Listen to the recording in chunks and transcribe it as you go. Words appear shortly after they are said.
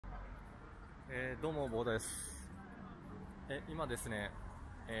どうも、坊です。今ですね、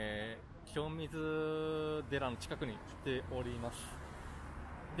清水寺の近くに来ております。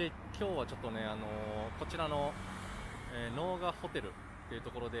で、今日はちょっとね、こちらの、ノーガホテルっていう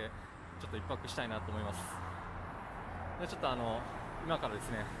ところで、ちょっと一泊したいなと思います。で、ちょっと今からです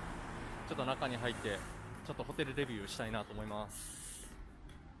ね、ちょっと中に入って、ちょっとホテルレビューしたいなと思います。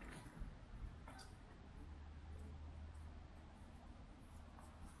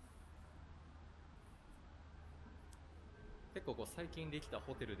結構最近できた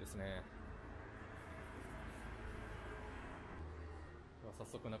ホテルですね。では早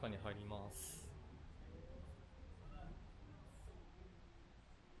速中に入ります。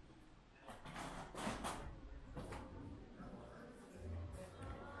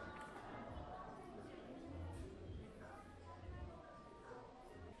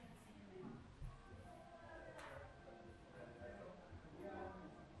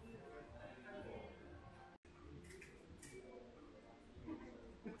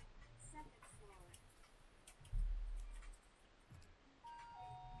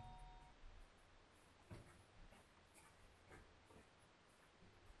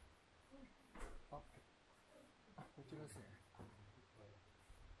こちらですね。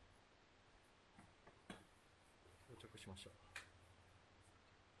到着しました。め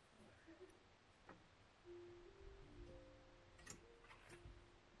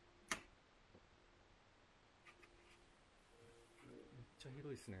っちゃ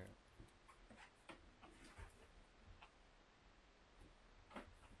広いですね。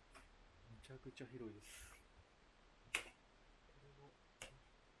めちゃくちゃ広いです。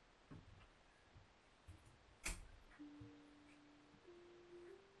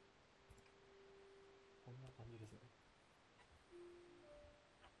こんな感じですね。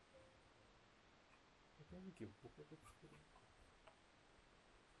電気をここでつけるのか。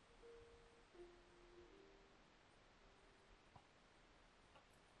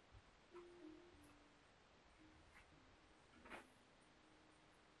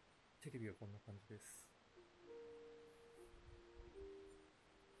テレビはこんな感じです。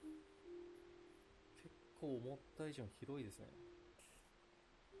結構思った以上に広いですね。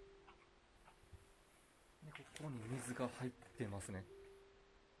で、ここに水が入ってますね。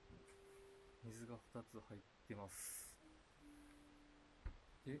水が2つ入ってます。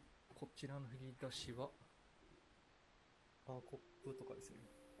で、こちらの振り出しは、コップとかですね。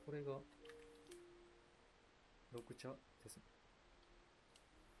これが、緑茶ですね。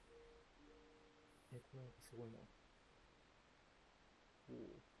これなんかすごいな。お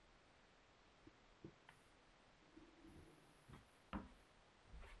お。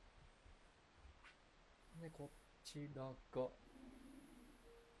で、こちらが、こ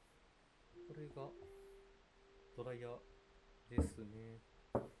れが、ドライヤーですね。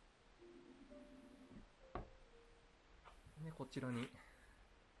で、こちらに、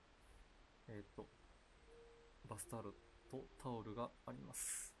バスタオルとタオルがありま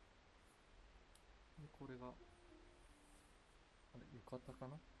す。で、これが、あれ、浴衣か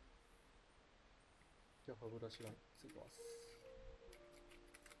な？じゃあ、歯ブラシがついてます。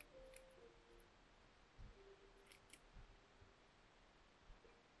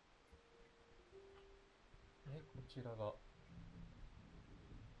で、こちらが、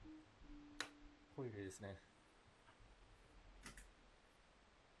トイレですね。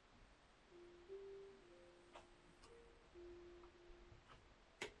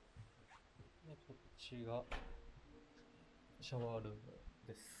で、こっちが、シャワールーム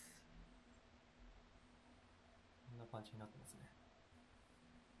です。こんな感じになってますね。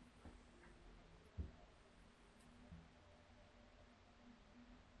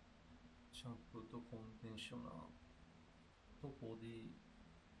シャンプーとコンディショナーとボディー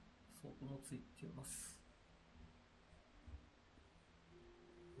ソープもついています。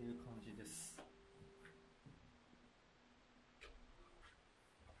という感じです。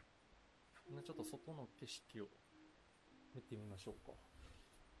ちょっと外の景色を見てみましょうか。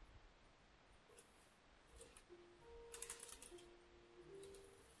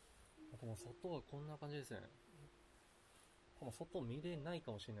でも外はこんな感じですね。この外見れない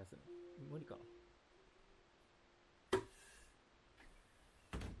かもしれないですね。無理かな。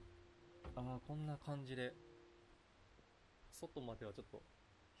こんな感じで、外まではちょっと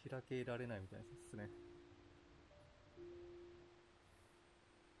開けられないみたいですね。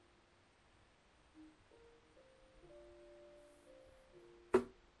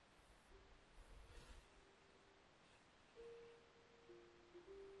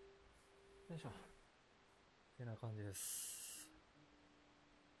よいしょ。ってな感じです。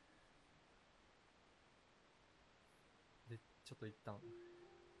で、ちょっと一旦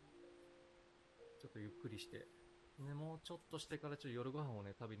ちょっとゆっくりして、ね、もうちょっとしてからちょっと夜ご飯を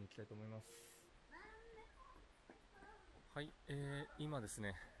ね、食べに行きたいと思います。はい、今です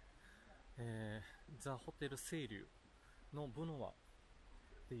ね、ザ・ホテル清流のブノワっ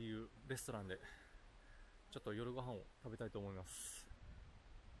ていうレストランで、ちょっと夜ご飯を食べたいと思います。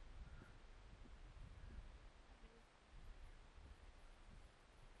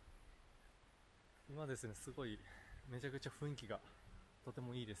今ですね、すごい、めちゃくちゃ雰囲気がとて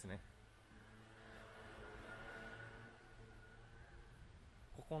もいいですね。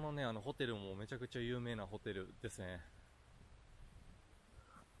ここのね、ホテルもめちゃくちゃ有名なホテルですね。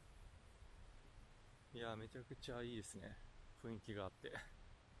いや、めちゃくちゃいいですね。雰囲気があって。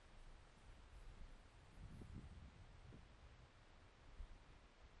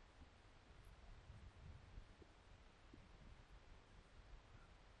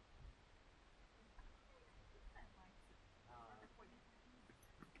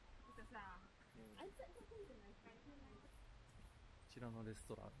こちらのレス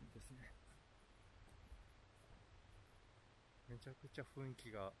トランですね。めちゃくちゃ雰囲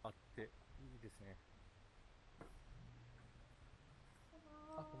気があっていいですね。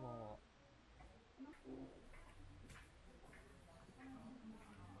あ、こんばんは。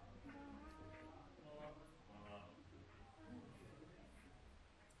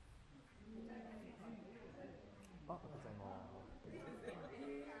あ、おはようございます。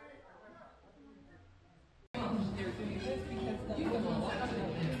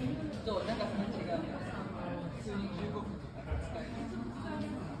と長さが違う。普通に15分とか使えます。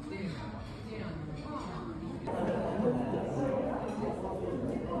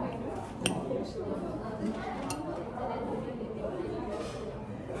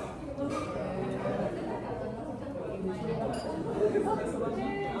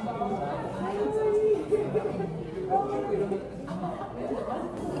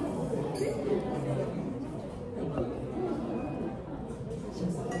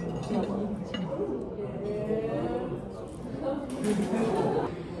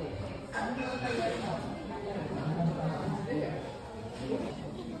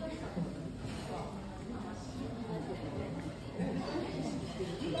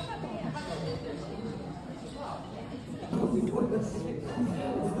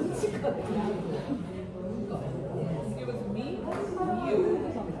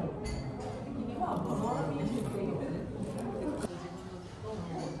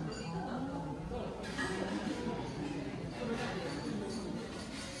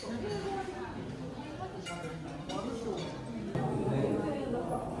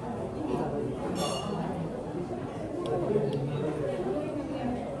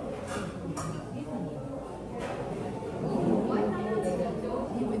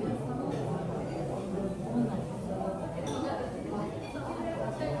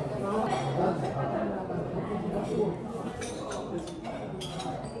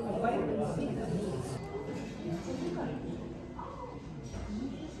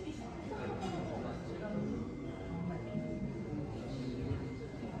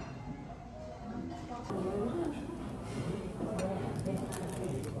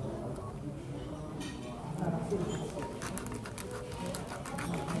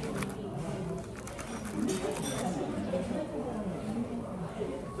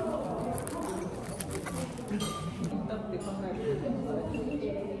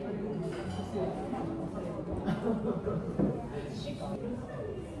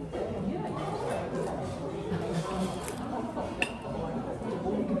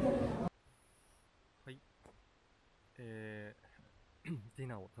はい、ディ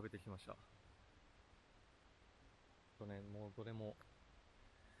ナーを食べてきました。もうどれも、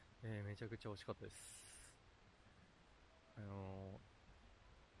めちゃくちゃ美味しかったです。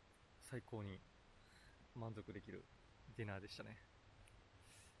最高に満足できるディナーでしたね。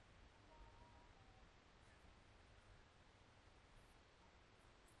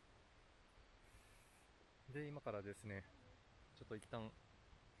で、今からですね、ちょっと一旦、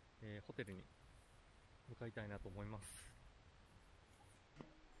ホテルに向かいたいなと思います。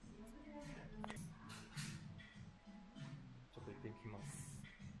ちょっと行ってきます。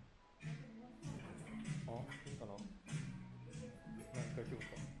あ、いいかな。何か行くか。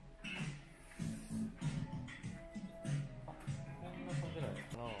あ、こんな感じなんや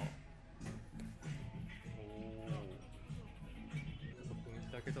な。おお。ちょっと雰囲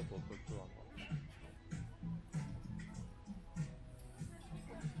気だけちょっとこいつは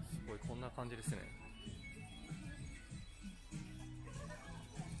すごいこんな感じですね。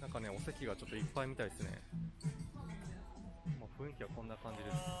なんかね、お席がちょっといっぱいみたいですね。まあ、雰囲気はこんな感じ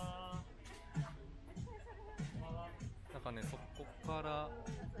です。なんかね、そこから、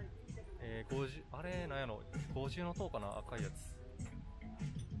50、あれなんやろ、五重の塔かな、赤いやつ。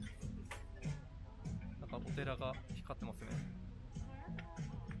なんかお寺が光ってますね。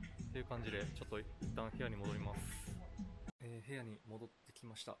っていう感じで、ちょっと一旦部屋に戻ります。部屋に戻ってき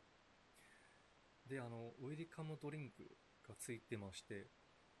ました。で、ウェルカムドリンクがついてまして、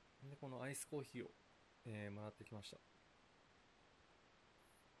で、このアイスコーヒーを、もらってきました。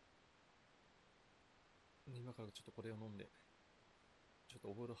で、今からちょっとこれを飲んで、ちょっと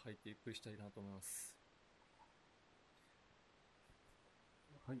お風呂入ってゆっくりしたいなと思います。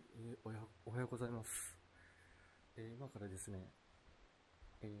はい、おはようございます。今からですね、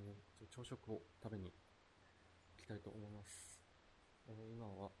朝食を食べに行きたいと思います。今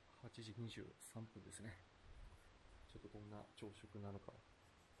は8時23分ですね。ちょっとどんな朝食なのか、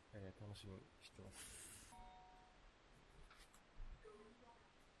楽しみにしてます。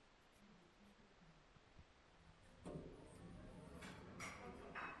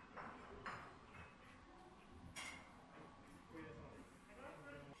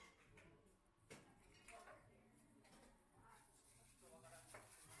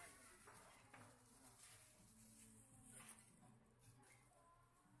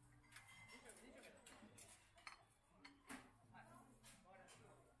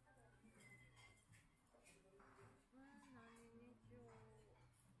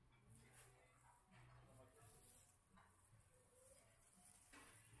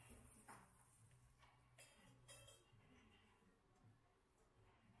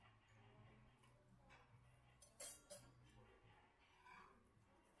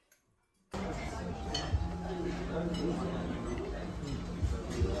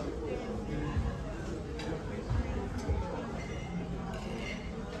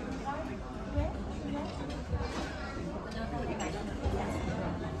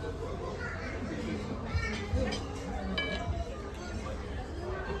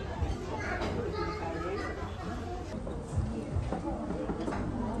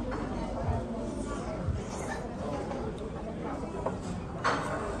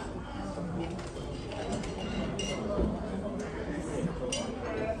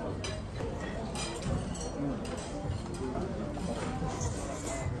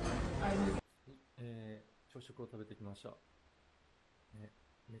朝食を食べてきました。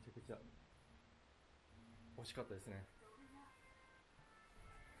めちゃくちゃ美味しかったですね。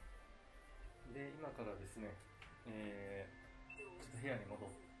で、今からですね、ちょっと部屋に戻っ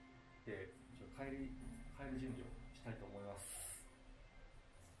て、ちょっと帰る準備をしたいと思います。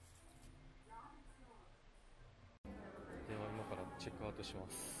では、今からチェックアウトしま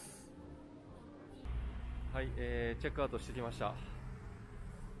す。はい、チェックアウトしてきました。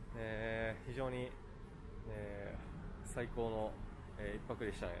非常に最高の、一泊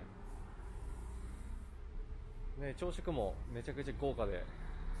でしたね。朝食もめちゃくちゃ豪華で、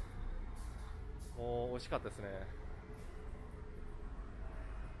もう美味しかったですね。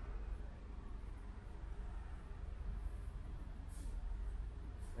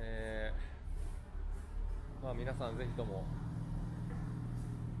皆さんぜひとも、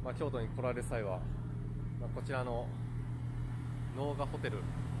京都に来られる際は、こちらのノーガホテル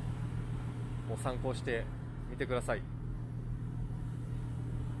を参考してみてください。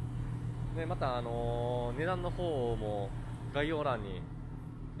で、また、値段の方も概要欄に、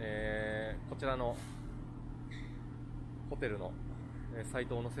こちらのホテルの、サイ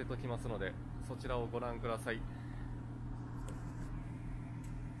トを載せておきますので、そちらをご覧ください。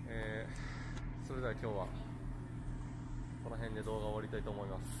それでは今日はこの辺で動画を終わりたいと思い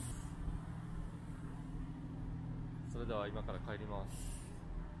ます。それでは今から帰ります。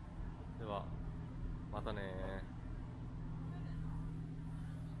ではまたね。